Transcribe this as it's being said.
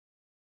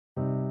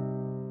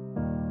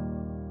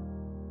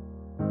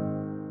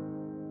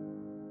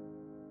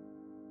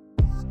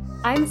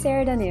I'm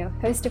Sarah Danu,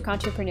 host of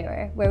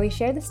Contrepreneur, where we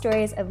share the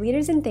stories of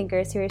leaders and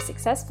thinkers who are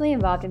successfully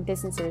involved in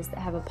businesses that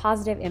have a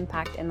positive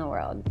impact in the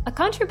world. A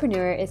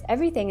Contrepreneur is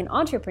everything an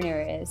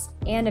entrepreneur is,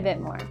 and a bit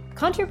more.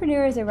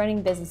 Contrepreneurs are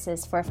running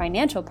businesses for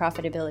financial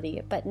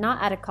profitability, but not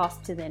at a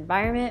cost to the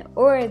environment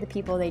or the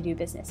people they do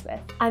business with.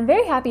 I'm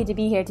very happy to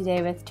be here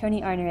today with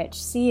Tony Arnerich,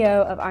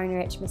 CEO of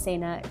Arnerich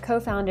Masena,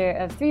 co-founder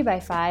of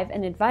 3x5,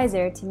 and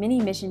advisor to many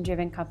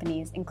mission-driven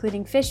companies,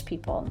 including Fish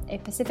People, a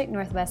Pacific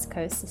Northwest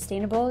Coast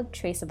sustainable,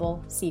 traceable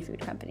seafood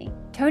company.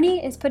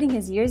 Tony is putting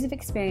his years of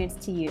experience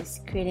to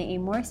use, creating a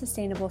more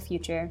sustainable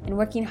future and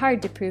working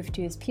hard to prove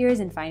to his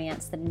peers in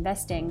finance that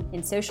investing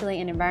in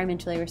socially and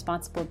environmentally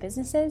responsible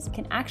businesses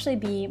can actually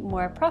be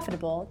more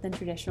profitable than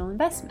traditional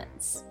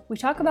investments. We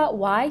talk about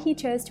why he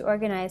chose to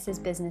organize his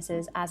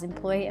businesses as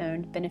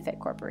employee-owned benefit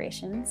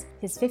corporations,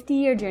 his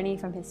 50-year journey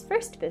from his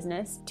first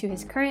business to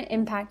his current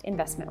impact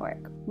investment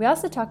work. We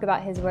also talk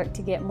about his work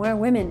to get more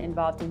women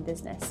involved in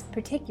business,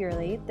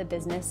 particularly the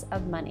business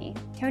of money.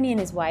 Tony and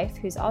his wife,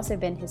 who's also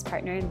been his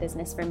partner in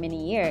business for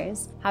many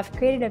years, have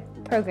created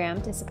a program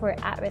to support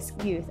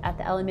at-risk youth at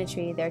the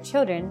elementary their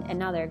children and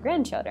now their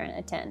grandchildren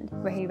attend,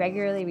 where he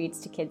regularly reads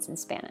to kids in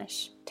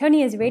Spanish.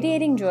 Tony is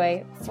radiating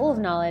joy, full of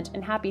knowledge,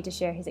 and happy to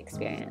share his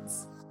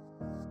experience.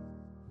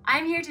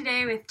 I'm here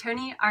today with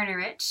Tony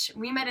Arnerich.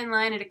 We met in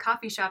line at a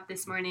coffee shop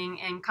this morning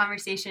and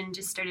conversation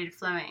just started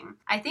flowing.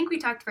 I think we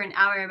talked for an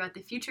hour about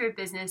the future of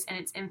business and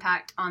its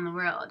impact on the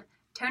world.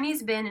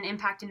 Tony's been an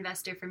impact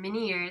investor for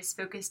many years,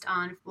 focused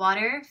on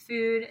water,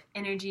 food,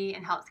 energy,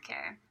 and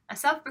healthcare. A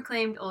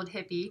self-proclaimed old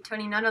hippie,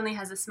 Tony not only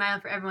has a smile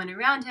for everyone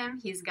around him,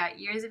 he's got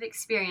years of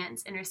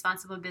experience in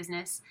responsible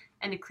business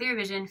and a clear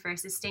vision for a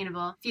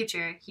sustainable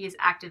future he is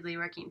actively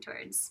working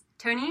towards.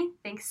 Tony,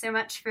 thanks so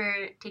much for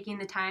taking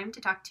the time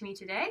to talk to me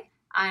today.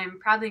 I'm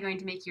probably going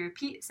to make you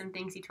repeat some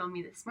things you told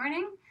me this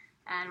morning,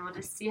 and we'll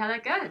just see how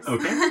that goes.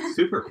 Okay,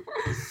 super.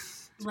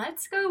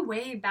 Let's go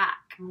way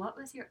back. What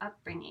was your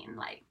upbringing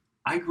like?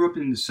 I grew up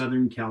in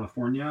Southern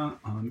California,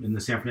 in the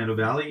San Fernando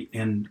Valley,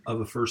 and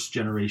of a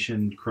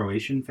first-generation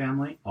Croatian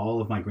family. All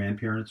of my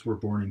grandparents were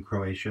born in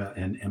Croatia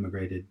and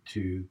emigrated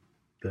to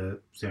the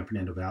San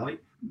Fernando Valley.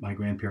 My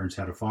grandparents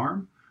had a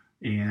farm,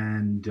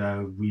 and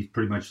we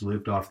pretty much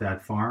lived off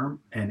that farm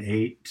and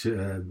ate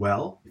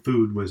well.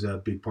 Food was a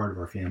big part of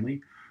our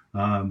family.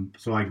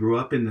 So I grew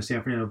up in the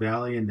San Fernando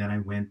Valley, and then I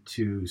went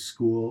to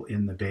school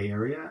in the Bay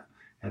Area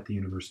at the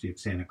University of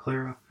Santa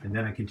Clara. And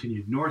then I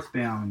continued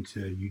northbound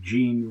to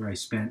Eugene, where I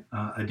spent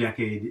a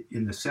decade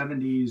in the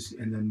 70s,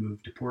 and then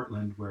moved to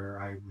Portland,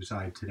 where I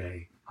reside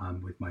today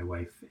with my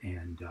wife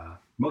and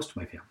most of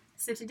my family.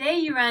 So today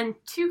you run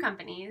two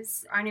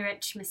companies,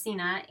 Arnerich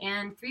Masena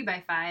and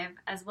 3x5,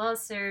 as well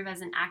as serve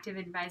as an active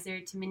advisor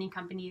to many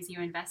companies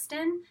you invest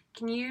in.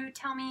 Can you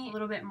tell me a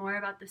little bit more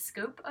about the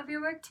scope of your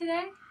work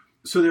today?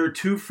 So there are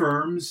two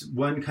firms.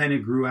 One kind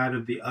of grew out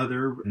of the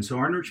other. And so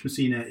Arnerich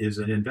Masena is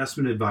an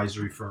investment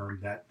advisory firm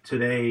that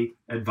today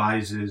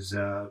advises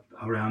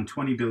around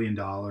 $20 billion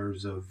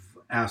of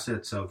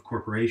assets of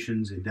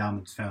corporations,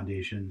 endowments,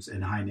 foundations,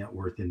 and high net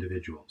worth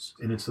individuals.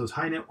 And it's those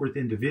high net worth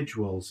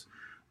individuals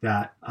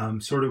that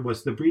sort of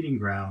was the breeding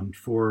ground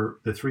for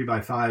the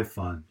 3x5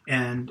 fund.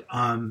 And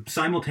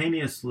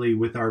simultaneously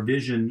with our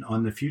vision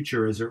on the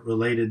future as it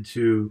related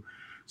to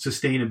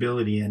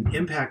sustainability and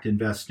impact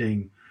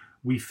investing,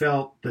 we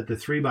felt that the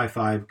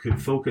 3x5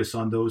 could focus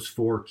on those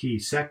four key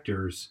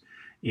sectors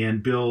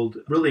and build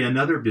really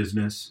another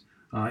business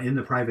in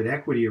the private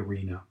equity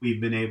arena.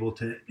 We've been able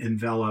to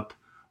envelop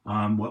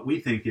what we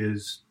think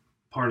is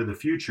part of the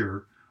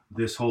future,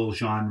 this whole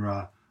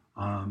genre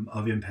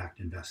of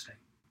impact investing.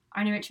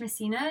 Arnerich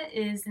Masena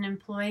is an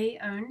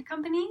employee-owned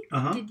company.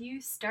 Uh-huh. Did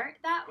you start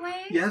that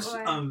way? Yes,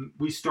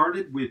 we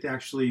started with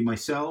actually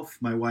myself,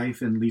 my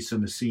wife, and Lisa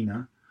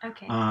Masena.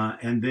 Okay.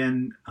 And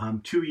then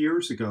 2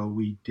 years ago,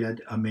 we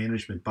did a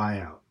management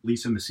buyout.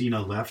 Lisa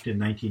Masena left in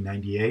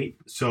 1998,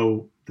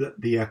 so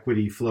the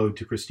equity flowed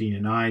to Christine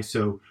and I.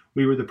 So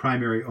we were the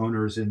primary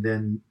owners, and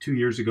then 2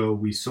 years ago,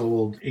 we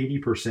sold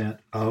 80%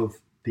 of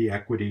the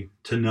equity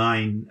to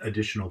 9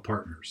 additional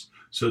partners.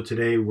 So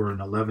today, we're an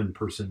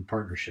 11-person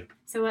partnership.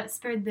 So what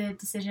spurred the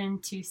decision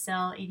to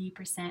sell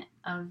 80%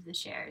 of the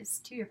shares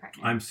to your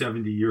partner? I'm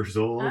 70 years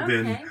old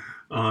okay.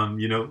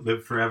 and,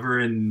 lived forever,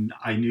 and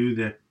I knew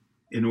that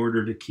in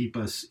order to keep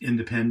us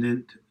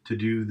independent, to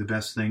do the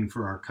best thing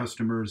for our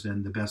customers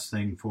and the best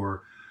thing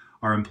for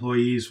our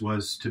employees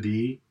was to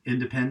be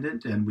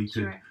independent, and we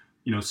could,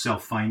 Sure.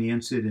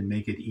 Self-finance it and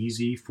make it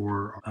easy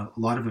for a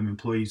lot of them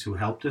employees who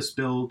helped us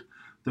build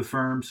the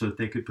firm so that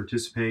they could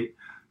participate.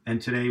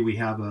 And today we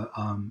have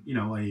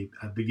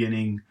a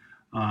beginning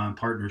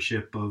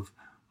partnership of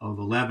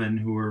 11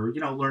 who are,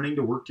 learning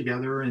to work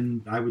together.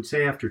 And I would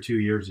say after 2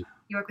 years,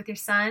 you work with your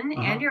son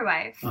and your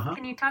wife.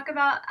 Can you talk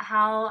about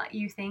how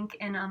you think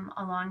in a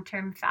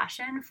long-term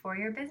fashion for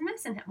your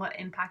business and what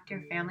impact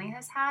your family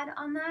has had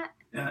on that?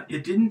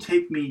 It didn't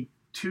take me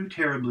too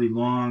terribly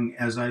long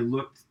as I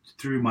looked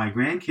through my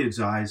grandkids'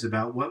 eyes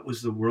about what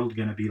was the world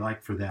going to be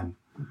like for them.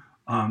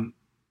 And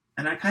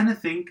I kind of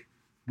think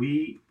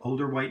we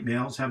older white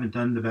males haven't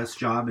done the best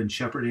job in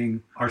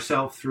shepherding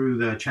ourselves through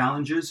the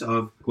challenges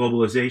of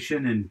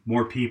globalization and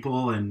more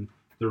people and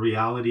the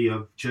reality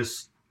of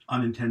just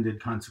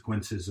unintended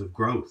consequences of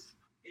growth.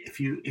 If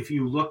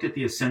you looked at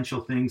the essential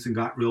things and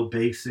got real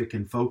basic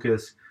and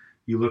focused,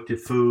 you looked at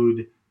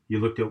food, you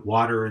looked at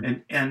water,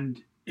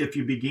 and if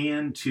you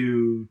began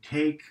to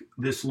take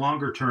this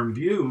longer term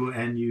view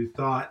and you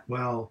thought,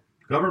 well,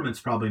 government's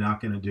probably not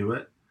going to do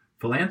it,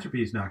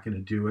 philanthropy is not going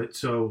to do it,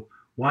 so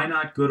why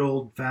not good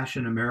old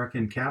fashioned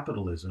American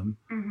capitalism,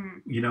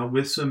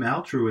 with some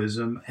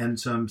altruism and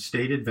some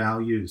stated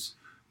values.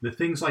 The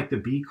things like the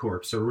B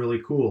Corps are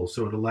really cool.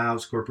 So it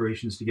allows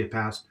corporations to get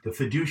past the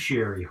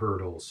fiduciary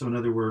hurdles. So in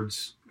other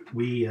words,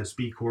 we as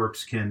B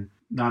Corps can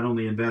not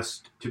only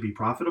invest to be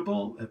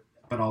profitable,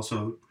 but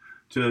also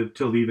to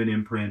leave an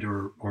imprint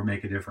or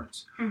make a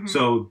difference.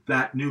 So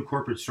that new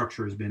corporate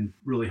structure has been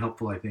really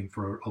helpful, I think,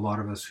 for a lot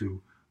of us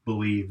who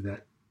believe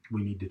that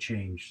we need to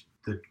change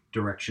the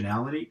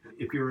directionality.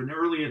 If you're an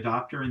early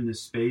adopter in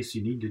this space,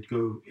 you need to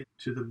go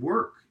to the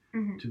work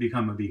to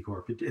become a B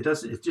Corp. It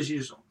doesn't. It's just you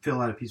just fill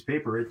out a piece of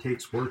paper. It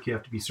takes work. You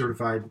have to be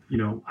certified.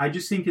 I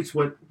just think it's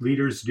what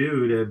leaders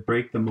do to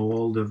break the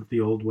mold of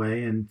the old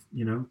way, and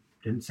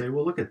say,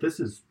 well, look at this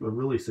is a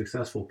really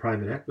successful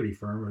private equity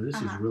firm, or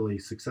this is a really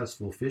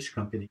successful fish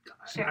company.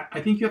 Sure. I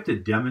think you have to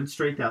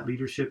demonstrate that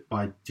leadership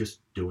by just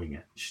doing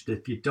it.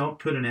 If you don't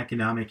put an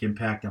economic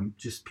impact on,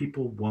 just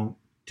people won't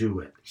do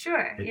it.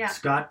 Sure. It's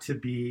got to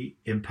be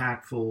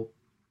impactful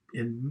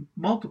in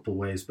multiple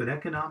ways, but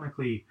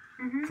economically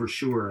for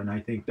sure. And I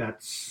think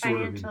that's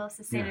financial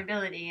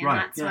sustainability. And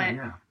right. that's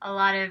what a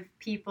lot of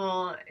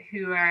people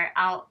who are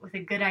out with a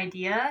good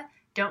idea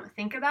don't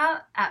think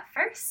about at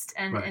first.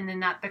 And then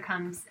that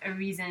becomes a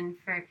reason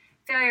for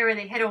failure where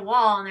they hit a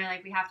wall and they're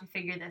like, we have to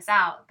figure this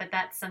out. But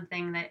that's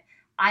something that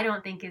I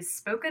don't think is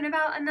spoken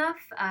about enough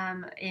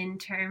in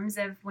terms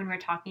of when we're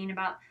talking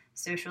about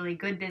socially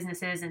good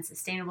businesses and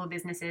sustainable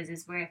businesses,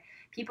 is where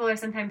people are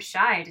sometimes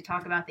shy to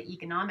talk about the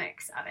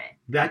economics of it.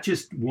 That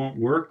just won't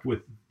work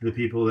with the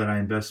people that I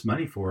invest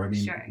money for. I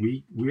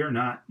mean, we are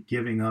not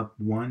giving up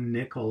one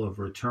nickel of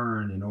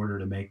return in order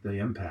to make the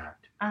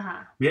impact.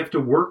 We have to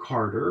work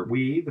harder.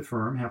 We, the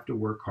firm, have to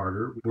work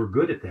harder. We're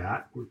good at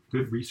that. We're a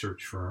good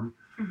research firm.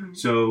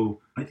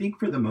 So I think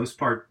for the most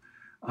part,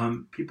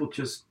 people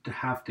just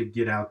have to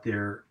get out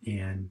there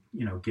and,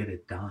 get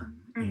it done.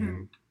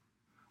 And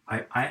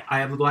I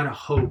have a lot of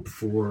hope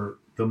for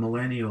the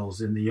millennials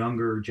and the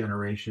younger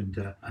generation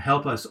to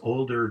help us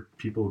older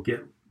people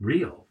get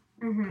real,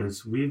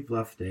 because we've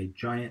left a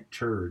giant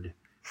turd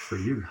for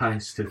you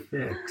guys to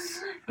fix.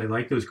 I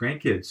like those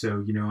grandkids,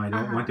 so I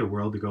don't want the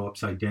world to go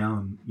upside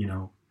down,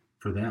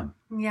 for them.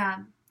 Yeah.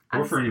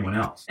 Or for anyone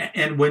else.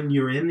 And when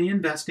you're in the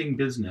investing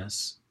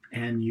business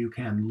and you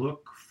can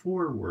look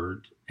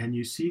forward and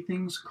you see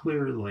things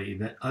clearly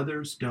that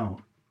others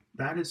don't,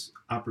 that is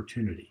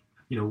opportunity.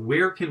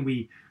 Where can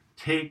we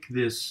take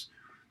this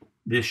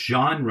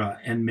genre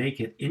and make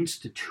it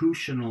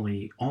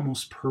institutionally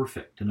almost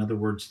perfect? In other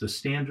words, the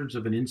standards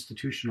of an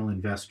institutional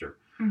investor,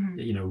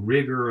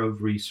 rigor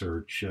of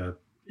research,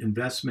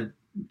 investment,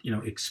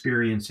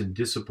 experience and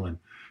discipline,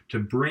 to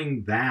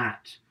bring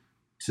that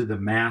to the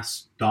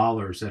mass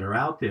dollars that are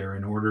out there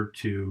in order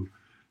to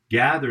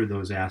gather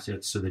those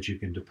assets so that you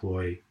can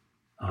deploy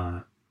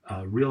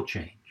real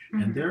change.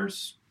 And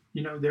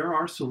there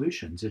are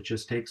solutions. It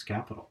just takes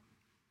capital.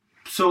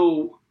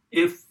 So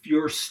if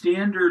your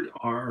standard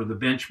are the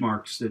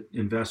benchmarks that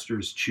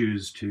investors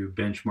choose to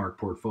benchmark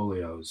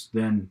portfolios,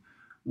 then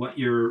what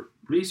your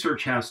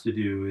research has to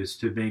do is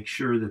to make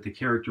sure that the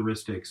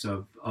characteristics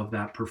of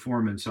that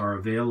performance are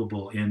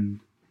available in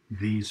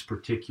these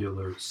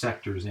particular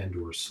sectors and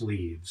or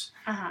sleeves,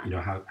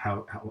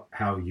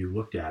 how you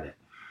looked at it.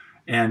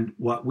 And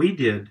what we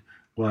did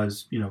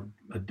was,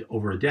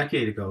 over a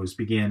decade ago,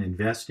 began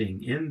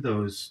investing in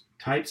those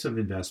types of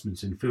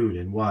investments in food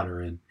and water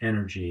and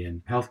energy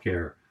and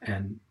healthcare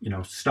and,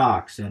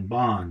 stocks and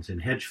bonds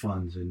and hedge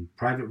funds and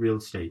private real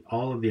estate,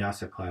 all of the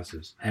asset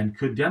classes, and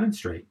could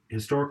demonstrate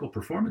historical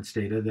performance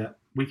data that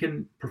we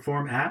can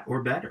perform at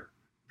or better.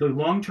 The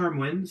long-term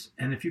wins,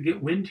 and if you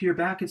get wind to your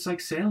back, it's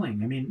like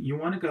sailing. I mean, you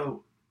want to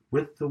go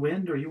with the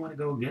wind or you want to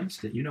go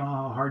against it. You know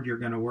how hard you're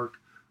going to work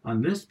on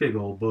this big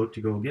old boat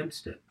to go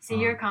against it. So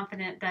you're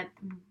confident that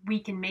we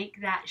can make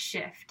that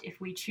shift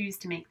if we choose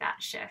to make that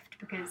shift,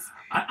 because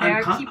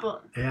there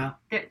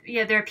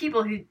are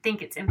people who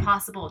think it's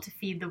impossible to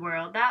feed the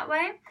world that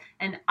way,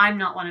 and I'm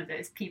not one of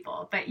those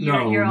people. But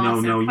you're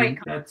also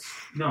quite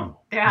confident.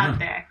 They're out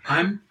there.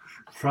 I'm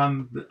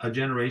from a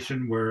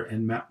generation where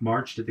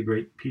marched at the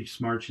Great Peace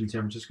March in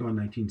San Francisco in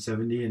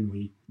 1970, and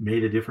we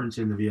made a difference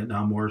in the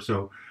Vietnam War.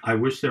 So I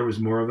wish there was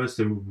more of us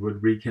that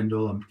would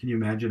rekindle. Can you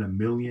imagine 1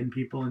 million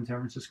people in San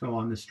Francisco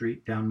on the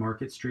street, down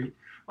Market Street?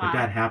 Wow. But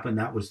that happened.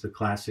 That was the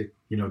classic,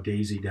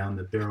 Daisy down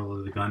the barrel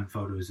of the gun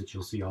photos that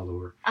you'll see all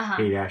over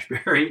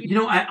Haight-Ashbury.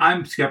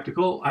 I'm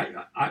skeptical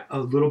a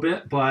little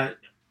bit, but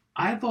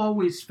I've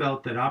always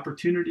felt that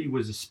opportunity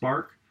was a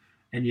spark,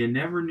 and you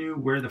never knew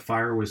where the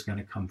fire was going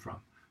to come from.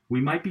 We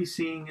might be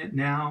seeing it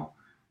now,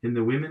 in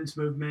the women's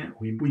movement.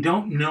 We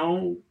don't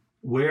know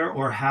where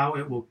or how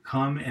it will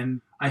come.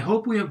 And I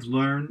hope we have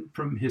learned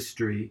from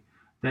history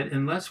that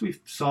unless we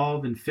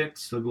solve and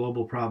fix the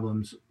global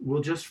problems,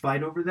 we'll just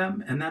fight over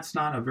them. And that's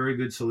not a very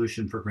good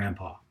solution for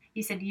Grandpa.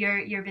 You said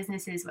your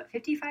business is what,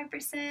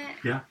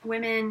 55%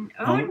 women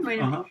Owned?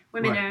 owned,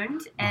 women Right.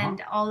 owned,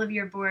 and all of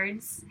your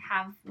boards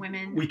have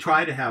women. We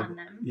try to have on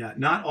them.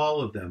 not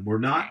all of them. We're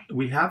not. Okay.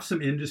 We have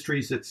some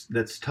industries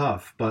that's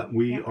tough, but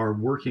we are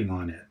working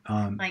on it.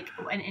 Like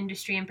an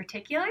industry in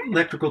particular.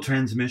 Electrical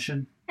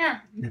transmission, Yeah.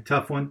 a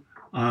tough one.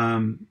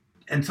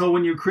 And so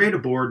when you create a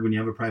board, when you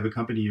have a private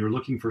company, you're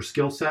looking for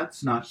skill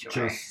sets, not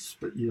just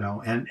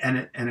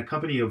and a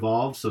company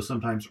evolves. So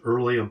sometimes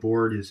early a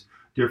board is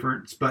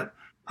different, but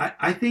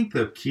I think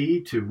the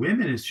key to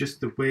women is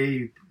just the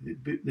way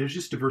there's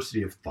just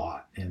diversity of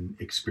thought and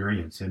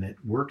experience, and it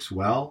works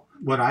well.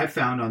 What I've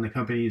found on the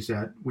companies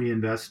that we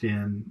invest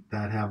in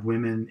that have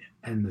women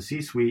in the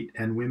C-suite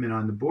and women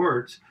on the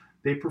boards,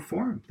 they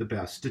perform the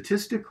best.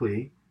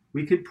 Statistically,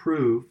 we could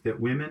prove that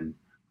women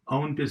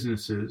own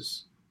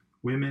businesses,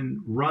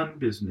 women run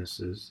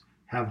businesses,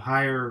 have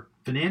higher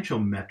financial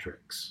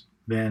metrics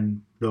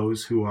than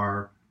those who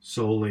are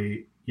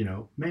solely,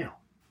 male.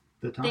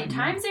 The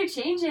times are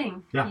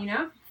changing.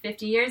 Yeah.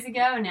 50 years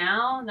ago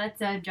now,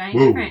 that's a giant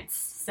Whoa. difference.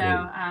 So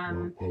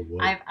Whoa.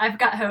 I've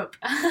got hope.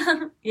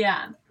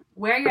 Yeah.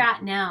 Where you're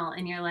at now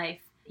in your life,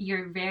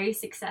 you're very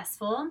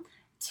successful.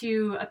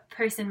 To a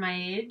person my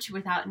age,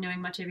 without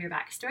knowing much of your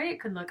backstory, it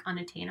could look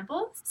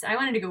unattainable. So I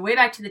wanted to go way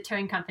back to the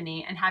towing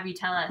company and have you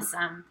tell us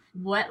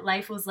what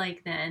life was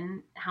like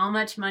then, how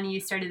much money you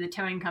started the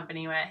towing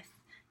company with,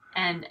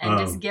 and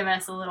just give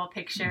us a little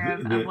picture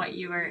of what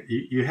you were.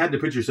 You had to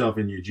put yourself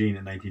in Eugene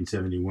in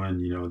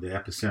 1971, the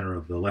epicenter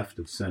of the left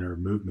of center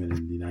movement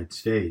in the United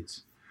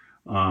States.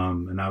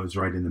 And I was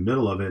right in the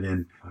middle of it,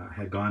 and I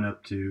had gone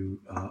up to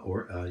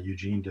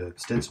Eugene to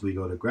ostensibly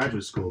go to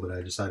graduate school, but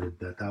I decided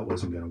that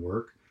wasn't going to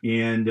work.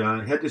 And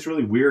had this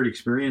really weird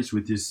experience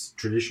with this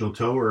traditional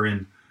tower,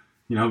 and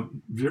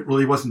it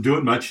really wasn't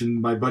doing much.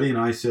 And my buddy and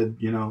I said,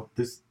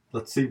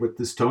 let's see what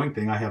this towing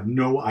thing. I have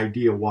no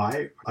idea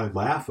why. I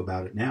laugh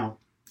about it now.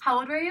 How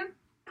old were you?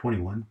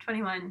 21.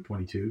 21.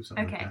 22,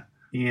 something Okay. like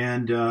that.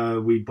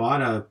 And we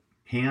bought a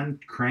hand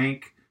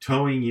crank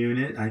towing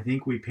unit. I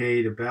think we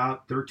paid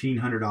about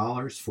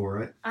 $1,300 for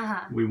it.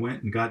 We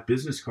went and got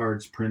business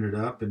cards printed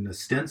up and a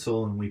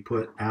stencil, and we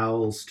put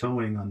Owls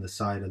Towing on the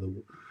side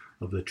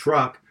of the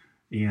truck.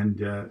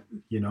 And,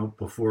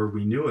 before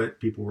we knew it,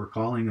 people were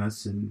calling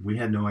us, and we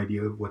had no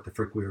idea what the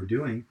frick we were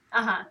doing.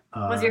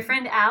 Was your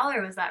friend Al,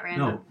 or was that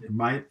random? No,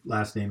 my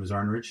last name is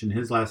Arnerich, and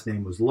his last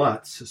name was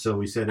Lutz. So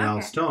we said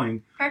Al's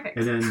Towing. Perfect.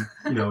 And then,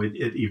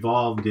 it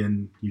evolved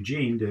in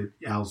Eugene to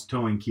Al's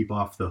Towing, keep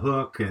off the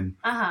hook. And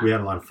we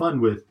had a lot of fun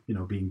with,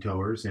 being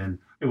towers. And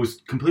it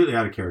was completely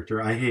out of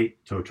character. I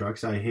hate tow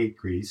trucks. I hate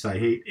grease. I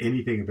hate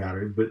anything about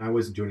it. But I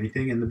wasn't doing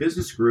anything. And the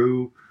business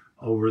grew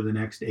over the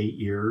next 8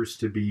 years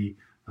to be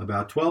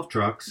about 12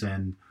 trucks,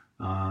 and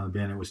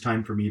then it was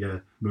time for me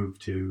to move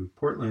to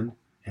Portland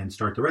and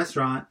start the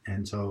restaurant.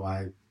 And so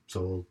I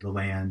sold the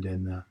land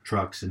and the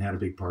trucks and had a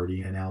big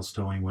party, and Al's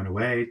Towing went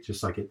away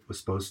just like it was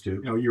supposed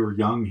to. You were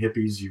young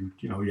hippies, you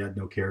had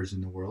no cares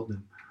in the world.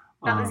 And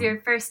that was your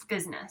first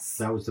business.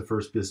 That was the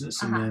first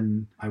business. And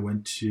then I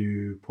went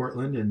to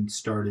Portland and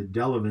started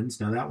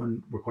Delavins. Now that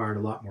one required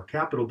a lot more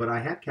capital, but I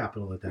had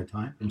capital at that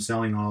time from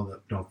selling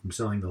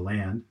the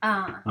land.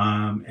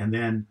 And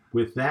then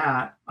with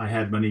that, I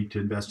had money to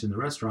invest in the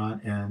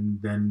restaurant.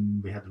 And then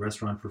we had the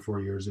restaurant for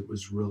 4 years. It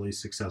was really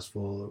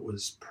successful. It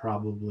was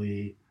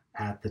probably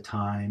at the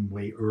time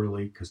way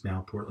early, because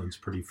now Portland's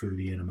pretty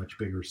foodie and a much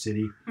bigger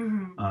city.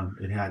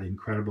 It had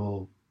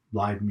incredible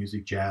live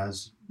music,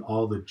 jazz,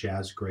 all the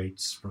jazz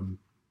greats from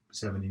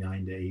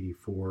 79 to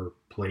 84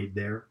 played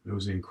there. It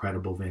was an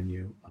incredible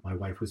venue. My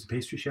wife was a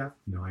pastry chef.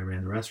 I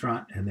ran the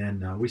restaurant, and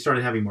then we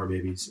started having more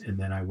babies, and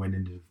then I went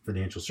into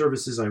financial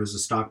services. I was a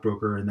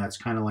stockbroker, and that's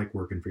kind of like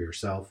working for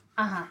yourself.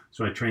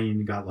 So I trained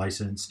and got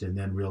licensed, and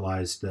then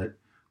realized that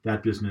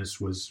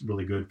business was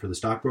really good for the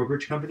stock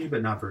brokerage company,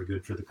 but not very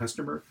good for the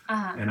customer.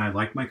 And I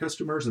liked my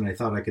customers, and I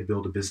thought I could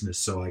build a business.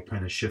 So I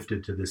kind of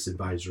shifted to this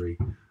advisory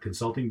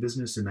consulting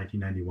business in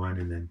 1991.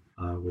 And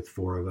then with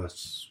 4 of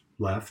us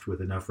left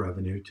with enough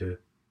revenue to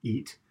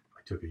eat,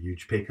 I took a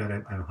huge pay cut.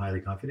 I'm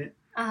highly confident.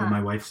 And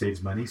my wife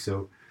saves money.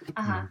 So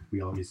we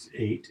always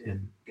ate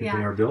and could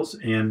pay our bills.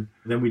 And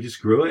then we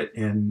just grew it.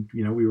 And,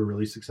 we were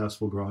really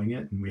successful growing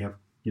it. And we have,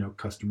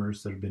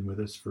 customers that have been with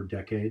us for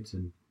decades,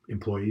 and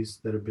employees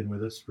that have been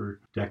with us for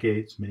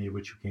decades, many of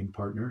which became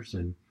partners.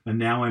 And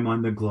now I'm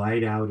on the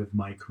glide out of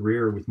my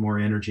career with more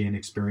energy and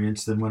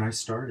experience than when I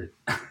started.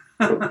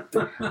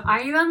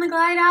 Are you on the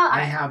glide out?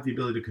 I have the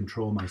ability to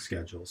control my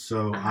schedule.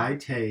 So I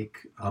take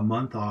a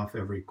month off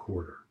every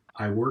quarter.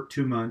 I work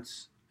 2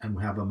 months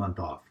and have a month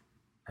off.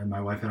 And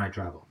my wife and I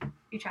travel.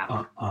 You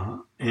travel.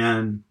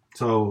 And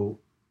so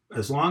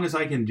as long as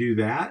I can do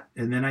that,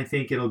 and then I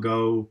think it'll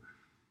go,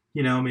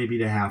 maybe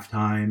to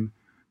halftime.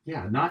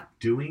 Yeah, not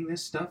doing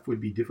this stuff would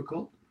be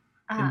difficult.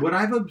 And what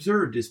I've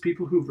observed is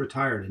people who've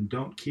retired and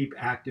don't keep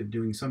active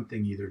doing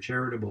something either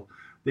charitable,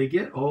 they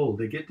get old,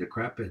 they get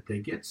decrepit, they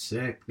get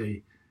sick,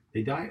 they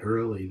die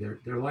early.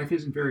 Their life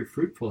isn't very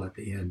fruitful at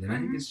the end. And I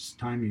think it's just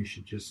time you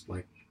should just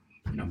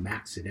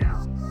max it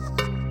out.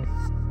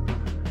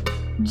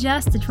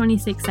 Just a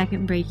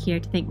 26-second break here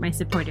to thank my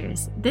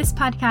supporters. This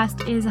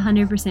podcast is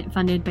 100%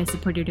 funded by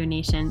supporter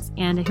donations,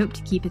 and I hope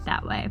to keep it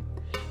that way.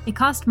 It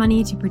costs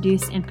money to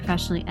produce and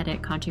professionally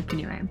edit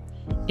Contrepreneur.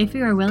 If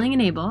you are willing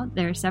and able,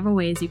 there are several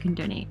ways you can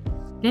donate.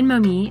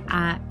 Venmo me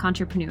at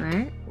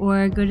Contrepreneur,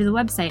 or go to the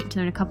website to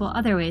learn a couple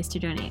other ways to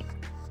donate.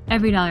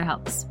 Every dollar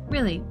helps,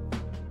 really.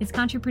 It's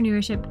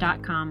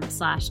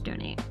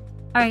Contrepreneurship.com/donate.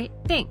 All right,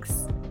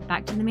 thanks.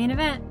 Back to the main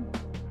event.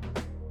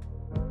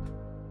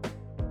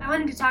 I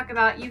wanted to talk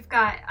about, you've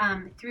got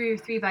through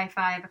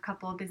 3x5 a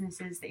couple of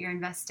businesses that you're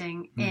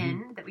investing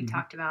in that we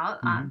talked about,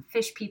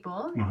 Fish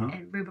People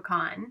and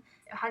Rubicon.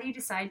 How do you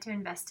decide to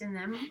invest in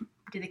them?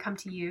 Do they come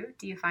to you?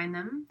 Do you find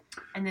them?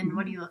 And then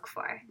what do you look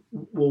for?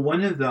 Well,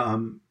 one of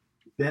the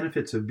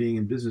benefits of being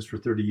in business for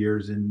 30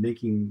 years and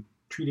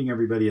treating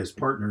everybody as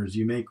partners,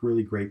 you make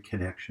really great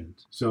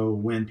connections. So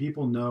when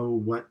people know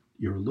what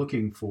you're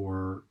looking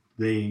for,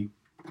 they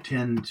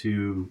tend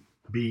to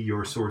be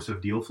your source of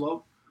deal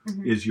flow.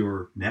 Is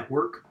your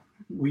network.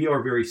 We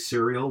are very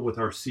serial with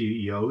our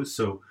CEOs.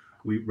 So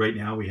right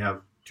now we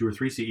have 2 or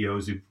 3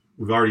 CEOs who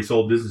we've already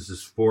sold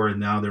businesses for, and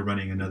now they're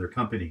running another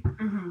company.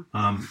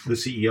 The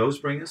CEOs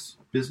bring us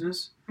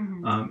business,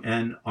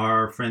 and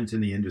our friends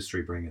in the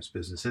industry bring us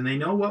business. And they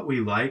know what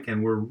we like,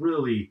 and we're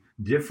really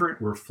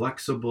different. We're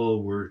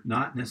flexible. We're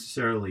not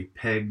necessarily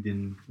pegged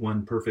in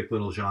one perfect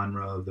little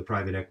genre of the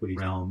private equity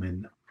realm.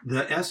 And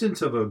the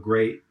essence of a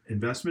great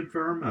investment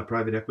firm, a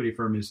private equity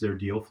firm, is their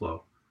deal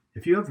flow.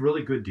 If you have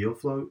really good deal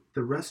flow,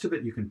 the rest of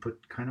it you can put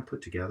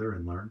together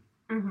and learn.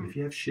 If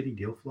you have shitty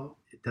deal flow,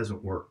 it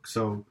doesn't work.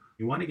 So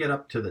you want to get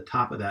up to the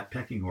top of that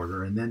pecking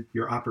order, and then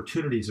your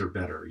opportunities are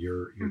better.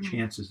 Your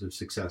chances of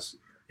success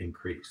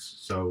increase.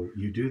 So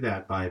you do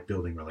that by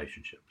building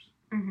relationships.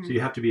 So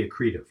you have to be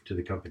accretive to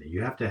the company.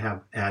 You have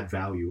to add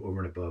value over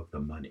and above the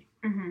money.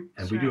 And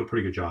we do a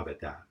pretty good job at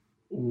that.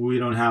 We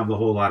don't have a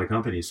whole lot of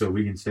companies, so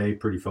we can stay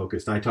pretty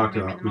focused. We talk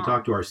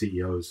to our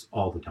CEOs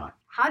all the time.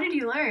 How did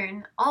you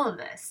learn all of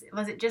this?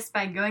 Was it just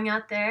by going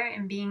out there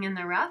and being in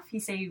the rough? You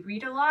say you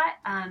read a lot.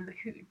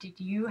 Did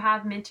you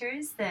have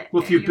mentors that?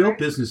 Well, if you build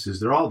businesses,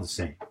 they're all the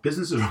same.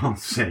 Businesses are all the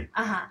same.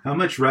 How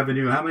much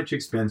revenue, how much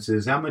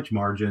expenses, how much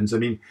margins. I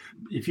mean,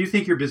 if you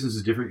think your business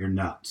is different, you're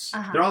nuts.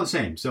 They're all the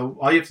same. So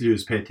all you have to do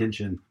is pay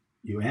attention.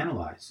 You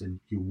analyze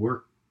and you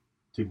work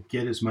to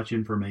get as much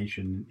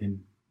information.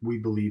 And we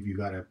believe you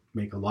got to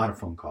make a lot of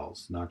phone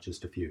calls, not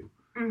just a few.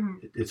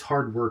 It's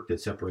hard work that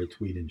separates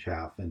wheat and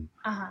chaff. And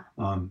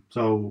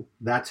so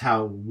that's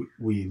how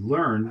we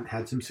learned,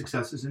 had some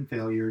successes and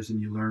failures, and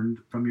you learned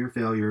from your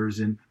failures,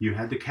 and you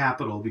had the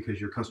capital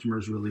because your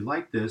customers really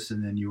liked this,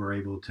 and then you were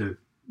able to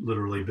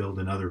literally build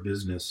another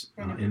business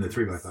in the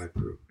 3x5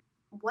 group.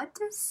 What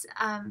does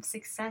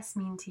success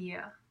mean to you?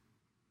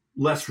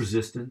 Less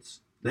resistance.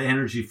 The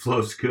energy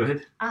flows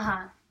good.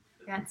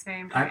 That's very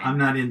important. I'm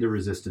not into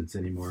resistance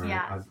anymore.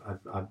 Yeah.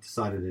 I've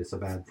decided it's a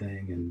bad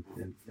thing,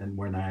 and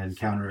when I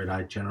encounter it,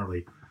 I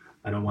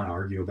don't want to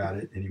argue about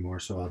it anymore.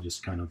 So I'll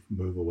just kind of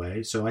move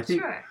away. So I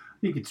think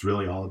it's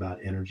really all about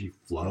energy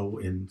flow,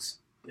 and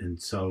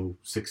so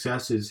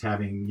success is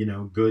having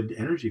good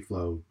energy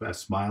flow,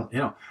 best smile.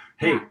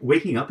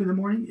 Waking up in the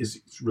morning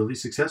is really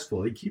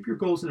successful. You keep your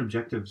goals and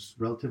objectives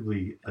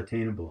relatively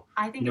attainable.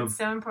 I think it's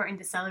so important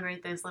to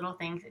celebrate those little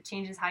things. It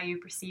changes how you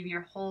perceive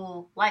your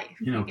whole life.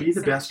 Be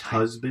the best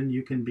husband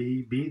you can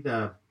be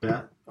the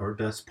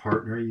best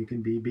partner you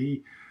can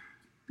be.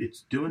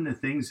 It's doing the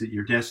things that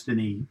your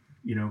destiny,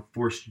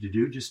 forced you to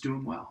do. Just do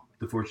them well.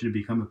 The fortune to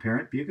become a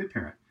parent, be a good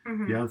parent.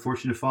 If you have the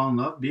fortune to fall in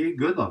love, be a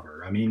good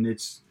lover. I mean,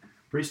 it's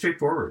pretty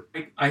straightforward.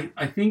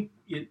 I think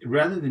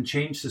rather than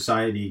change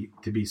society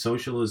to be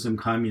socialism,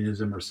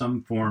 communism, or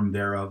some form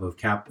thereof of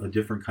a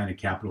different kind of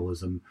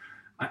capitalism,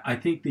 I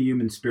think the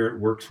human spirit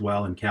works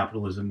well in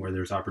capitalism where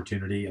there's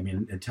opportunity. I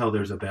mean, until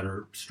there's a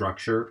better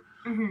structure.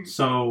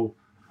 So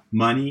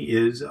money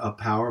is a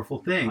powerful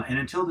thing. And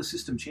until the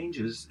system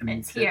changes,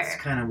 that's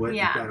kind of what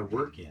you've got to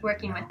work in.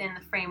 Working within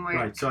the framework.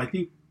 Right. So I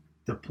think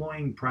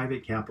deploying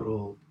private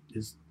capital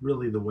is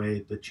really the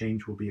way the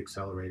change will be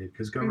accelerated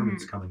because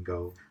governments come and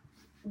go.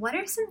 What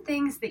are some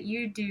things that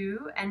you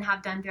do and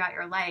have done throughout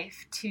your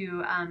life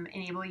to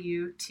enable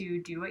you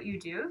to do what you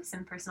do?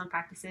 Some personal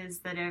practices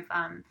that have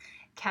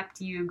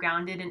kept you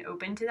grounded and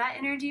open to that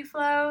energy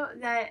flow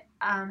that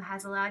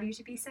has allowed you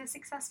to be so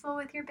successful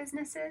with your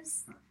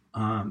businesses?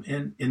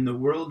 In the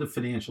world of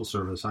financial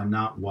service, I'm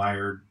not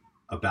wired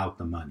about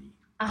the money.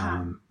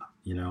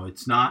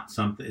 It's not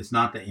something. It's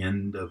not the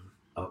end of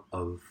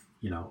or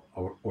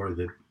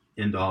the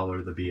end all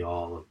or the be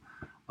all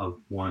of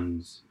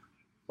one's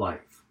life.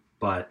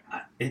 But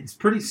it's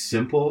pretty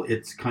simple.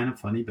 It's kind of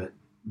funny, but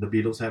the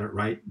Beatles had it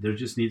right. There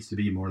just needs to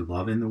be more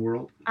love in the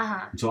world.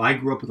 And so I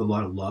grew up with a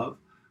lot of love.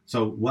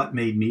 So what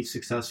made me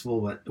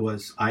successful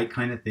was I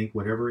kind of think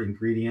whatever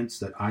ingredients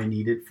that I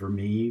needed for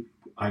me,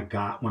 I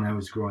got when I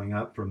was growing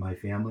up from my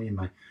family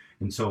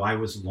and so I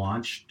was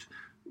launched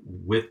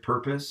with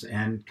purpose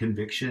and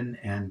conviction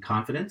and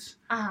confidence.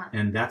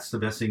 And that's the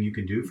best thing you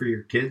can do for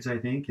your kids, I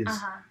think, is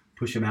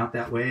push them out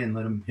that way and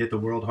let them hit the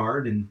world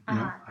hard. And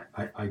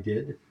I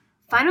did.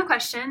 Final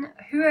question.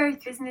 Who are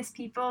business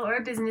people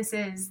or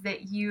businesses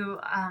that you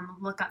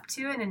look up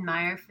to and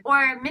admire,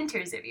 or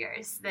mentors of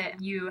yours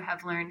that you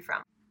have learned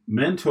from?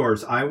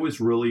 Mentors, I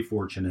was really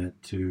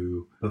fortunate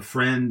to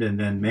befriend and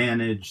then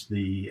manage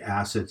the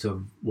assets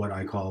of what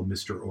I call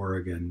Mr.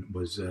 Oregon,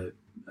 was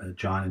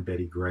John and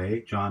Betty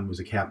Gray. John was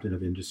a captain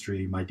of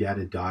industry. My dad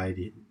had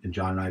died, and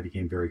John and I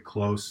became very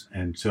close.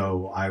 And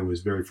so I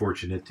was very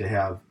fortunate to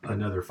have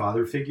another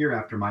father figure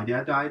after my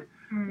dad died.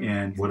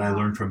 And what I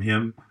learned from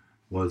him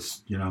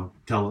was,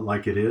 tell it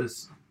like it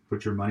is,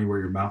 put your money where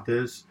your mouth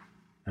is,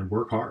 and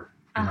work hard.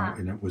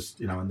 And it was,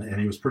 and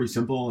he was pretty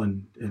simple,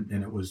 and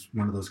it was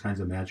one of those kinds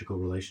of magical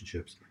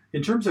relationships.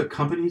 In terms of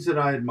companies that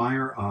I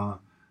admire,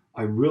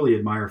 I really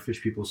admire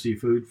Fish People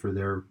Seafood for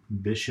their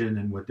mission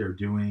and what they're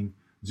doing.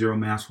 Zero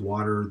Mass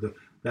Water,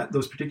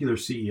 those particular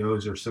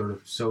CEOs are sort of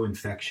so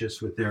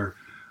infectious with their,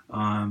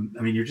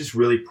 you're just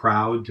really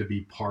proud to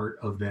be part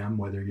of them,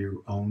 whether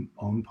you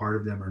own part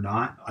of them or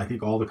not. I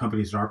think all the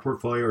companies in our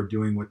portfolio are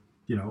doing what,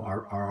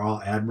 are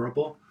all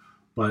admirable.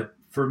 But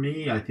for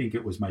me, I think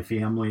it was my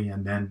family,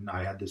 and then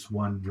I had this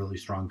one really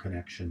strong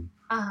connection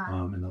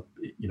in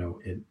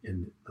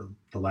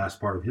the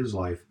last part of his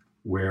life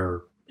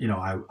where,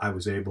 I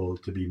was able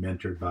to be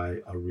mentored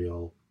by a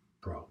real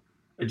pro.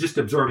 Just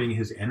absorbing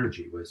his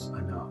energy was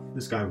enough.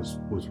 This guy was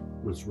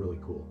really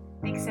cool.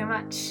 Thanks so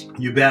much.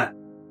 You bet.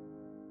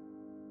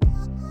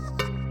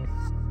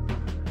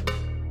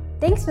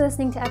 Thanks for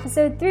listening to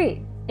episode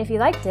 3. If you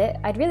liked it,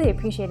 I'd really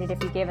appreciate it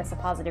if you gave us a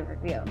positive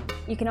review.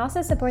 You can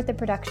also support the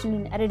production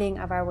and editing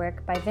of our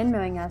work by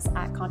Venmoing us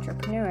at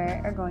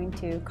Contrepreneur or going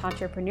to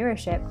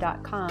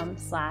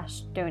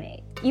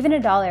Contrepreneurships.com/donate. Even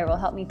 $1 will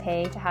help me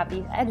pay to have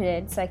these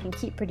edited so I can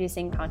keep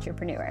producing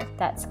Contrepreneur.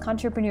 That's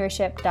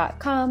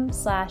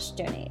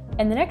Contrepreneurships.com/donate.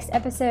 In the next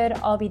episode,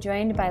 I'll be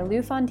joined by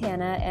Lou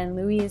Fontana and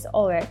Louise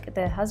Ulrich,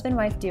 the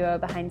husband-wife duo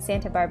behind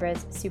Santa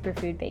Barbara's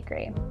Superfood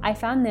Bakery. I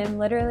found them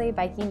literally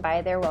biking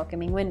by their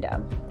welcoming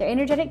window. Their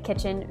energetic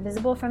kitchen,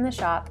 visible from the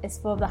shop, is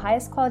full of the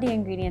highest quality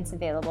ingredients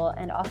available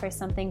and offers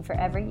something for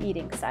every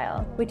eating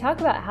style. We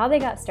talk about how they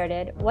got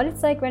started, what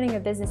it's like running a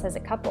business as a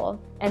couple,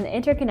 and the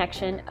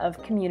interconnection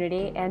of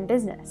community and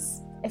business.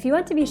 If you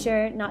want to be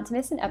sure not to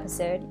miss an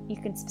episode, you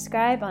can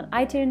subscribe on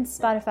iTunes,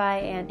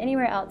 Spotify, and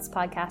anywhere else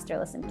podcasts are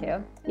listened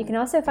to. You can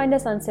also find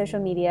us on social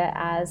media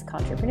as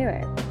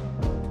Contrepreneur.